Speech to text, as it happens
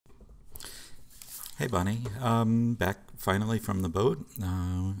Hey, Bunny. Back finally from the boat.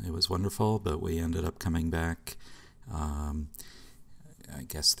 It was wonderful, but we ended up coming back, um, I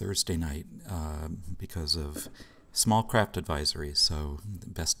guess, Thursday night because of small craft advisories. So,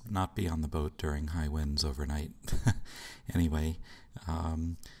 best not be on the boat during high winds overnight. Anyway,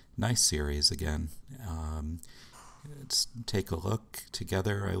 um, nice series again. Let's take a look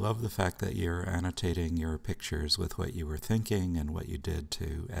together. I love the fact that you're annotating your pictures with what you were thinking and what you did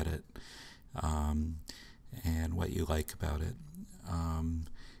to edit. Um, and what you like about it.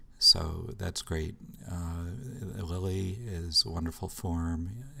 So that's great. Lily is wonderful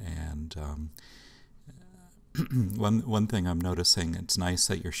form, and one thing I'm noticing, it's nice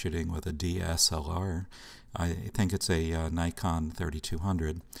that you're shooting with a DSLR. I think it's a Nikon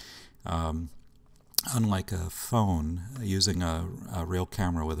 3200. Um, Unlike a phone, using a real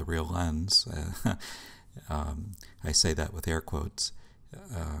camera with a real lens, I say that with air quotes,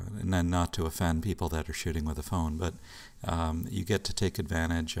 and then not to offend people that are shooting with a phone, but you get to take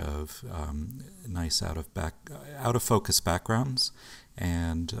advantage of nice out of focus backgrounds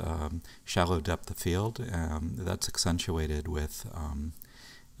and shallow depth of field. That's accentuated with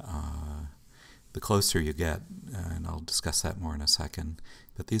the closer you get, and I'll discuss that more in a second.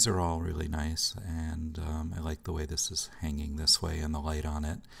 But these are all really nice, and I like the way this is hanging this way and the light on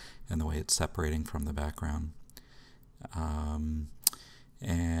it, and the way it's separating from the background.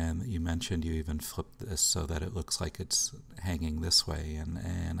 And you mentioned you even flipped this so that it looks like it's hanging this way,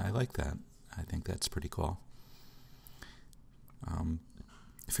 and I like that. I think that's pretty cool.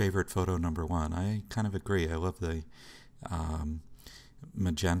 Favorite photo number one. I kind of agree. I love the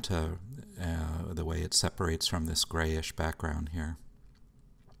magenta, the way it separates from this grayish background here.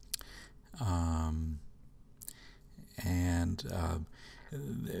 And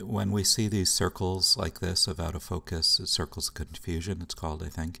when we see these circles like this of out of focus, circles of confusion, it's called, I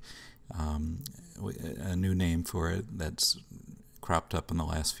think. A new name for it that's cropped up in the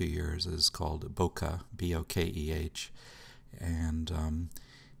last few years is called bokeh, B-O-K-E-H. And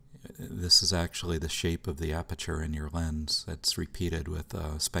this is actually the shape of the aperture in your lens. It's repeated with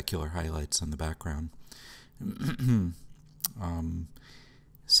specular highlights in the background.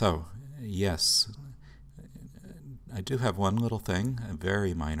 So, yes, I do have one little thing,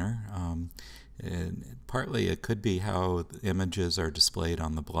 very minor. Partly it could be how the images are displayed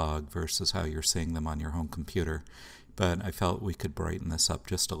on the blog versus how you're seeing them on your home computer, but I felt we could brighten this up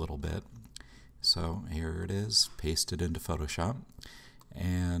just a little bit. So here it is, pasted into Photoshop.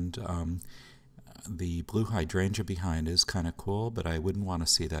 And the blue hydrangea behind is kind of cool, but I wouldn't want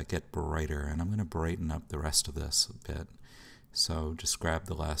to see that get brighter, and I'm going to brighten up the rest of this a bit. So just grab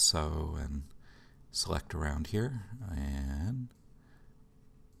the lasso and select around here, and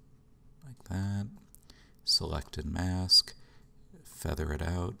like that. Select and mask, feather it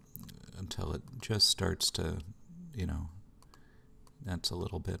out until it just starts to, that's a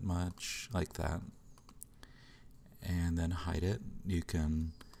little bit much, like that. And then hide it. You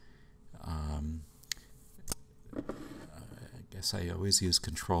can, I guess I always use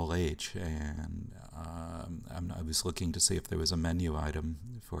Control H, and I was looking to see if there was a menu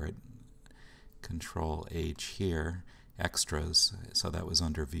item for it. Control H here, extras, so that was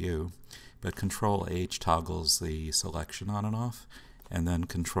under view. But Control H toggles the selection on and off, and then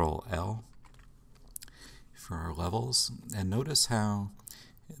Control L for our levels. And notice how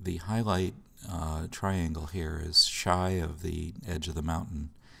the highlight triangle here is shy of the edge of the mountain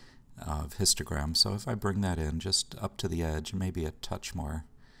of histogram. So if I bring that in just up to the edge, maybe a touch more,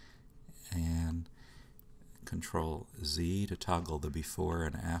 and Control Z to toggle the before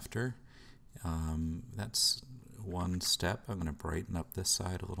and after. That's one step. I'm going to brighten up this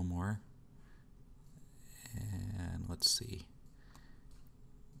side a little more. And let's see.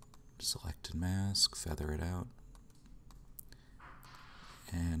 Select and mask, feather it out.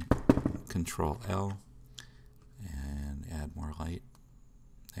 And Control L and add more light.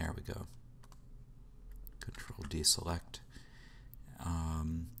 There we go. Control deselect.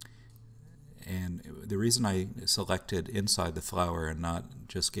 And the reason I selected inside the flower and not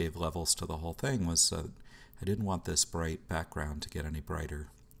just gave levels to the whole thing was I didn't want this bright background to get any brighter.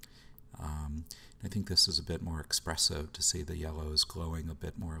 I think this is a bit more expressive to see the yellows glowing a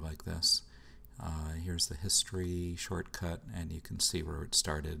bit more like this. Here's the history shortcut, and you can see where it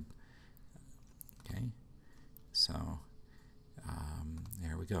started. Okay, so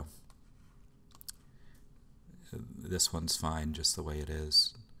there we go. This one's fine just the way it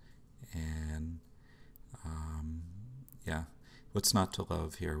is. And yeah, what's not to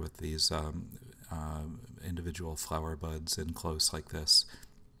love here with these individual flower buds in close like this?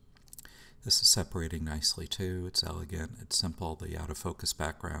 This is separating nicely too. It's elegant, it's simple. The out of focus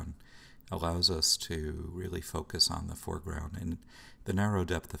background allows us to really focus on the foreground. And the narrow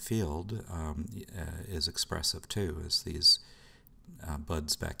depth of field is expressive too, as these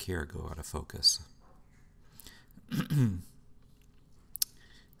buds back here go out of focus.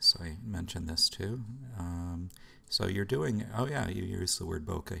 So I mentioned this too. So you're doing, oh yeah, you use the word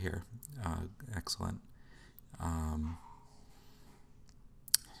bokeh here. Excellent.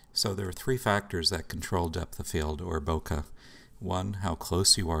 So there are three factors that control depth of field, or bokeh. One, how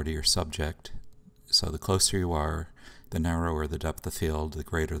close you are to your subject. So the closer you are, the narrower the depth of field, the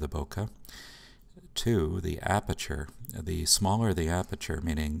greater the bokeh. Two, the aperture. The smaller the aperture,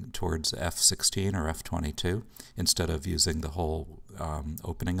 meaning towards f16 or f22, instead of using the whole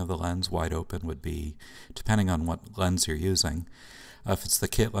opening of the lens, wide open would be, depending on what lens you're using. If it's the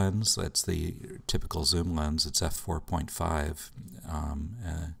kit lens, that's the typical zoom lens, it's f4.5.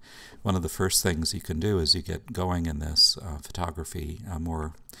 One of the first things you can do as you get going in this photography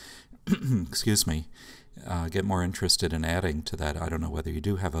more, excuse me, get more interested in adding to that. I don't know whether you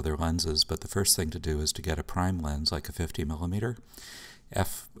do have other lenses, but the first thing to do is to get a prime lens, like a 50mm,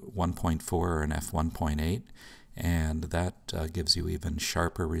 f1.4 or an f1.8, and that gives you even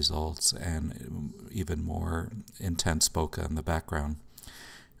sharper results and even more intense bokeh in the background.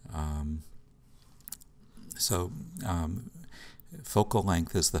 Focal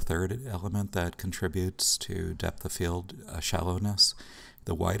length is the third element that contributes to depth of field shallowness.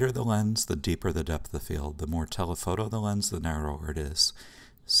 The wider the lens, the deeper the depth of field. The more telephoto the lens, the narrower it is.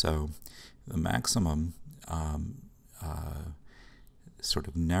 So the maximum sort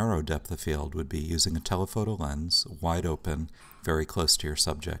of narrow depth of field would be using a telephoto lens, wide open, very close to your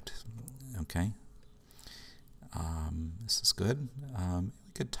subject. Okay? This is good.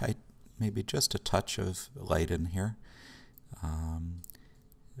 We could type maybe just a touch of light in here. I'm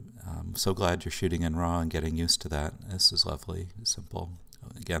so glad you're shooting in RAW and getting used to that. This is lovely, simple.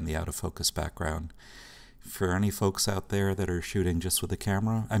 Again, the out-of-focus background. For any folks out there that are shooting just with a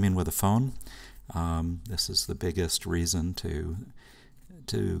camera, with a phone, this is the biggest reason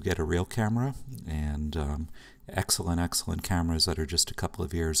to get a real camera. And excellent cameras that are just a couple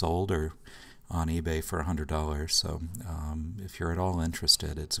of years old are on eBay for $100. So if you're at all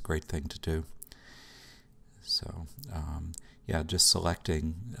interested, it's a great thing to do. So yeah, just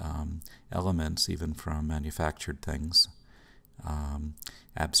selecting elements, even from manufactured things,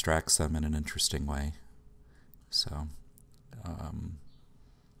 abstracts them in an interesting way. So,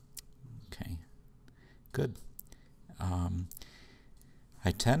 okay, good. I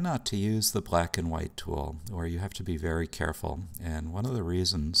tend not to use the black and white tool, or you have to be very careful. And one of the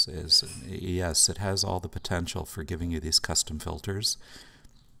reasons is, yes, it has all the potential for giving you these custom filters,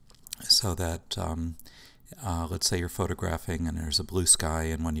 so that let's say you're photographing and there's a blue sky,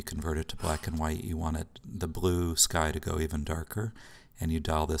 and when you convert it to black and white, you want the blue sky to go even darker, and you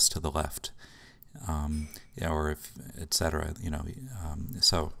dial this to the left, or if, etc.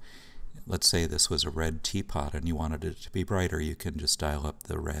 So let's say this was a red teapot and you wanted it to be brighter, you can just dial up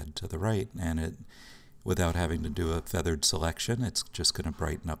the red to the right, and it, without having to do a feathered selection, it's just going to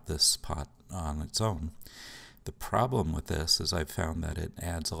brighten up this pot on its own. The problem with this is I've found that it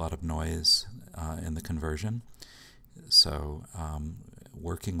adds a lot of noise in the conversion. So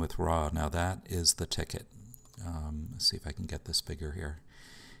working with RAW, now that is the ticket. Let's see if I can get this bigger here.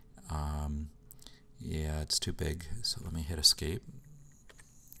 Yeah, it's too big, so let me hit escape.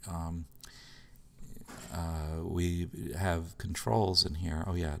 We have controls in here.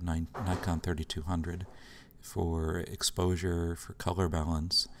 Oh yeah, Nikon 3200 for exposure, for color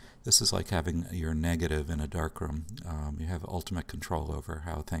balance. This is like having your negative in a darkroom. You have ultimate control over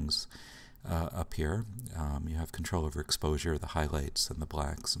how things appear. You have control over exposure, the highlights and the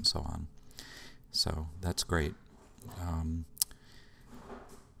blacks and so on. So that's great.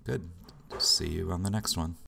 Good. See you on the next one.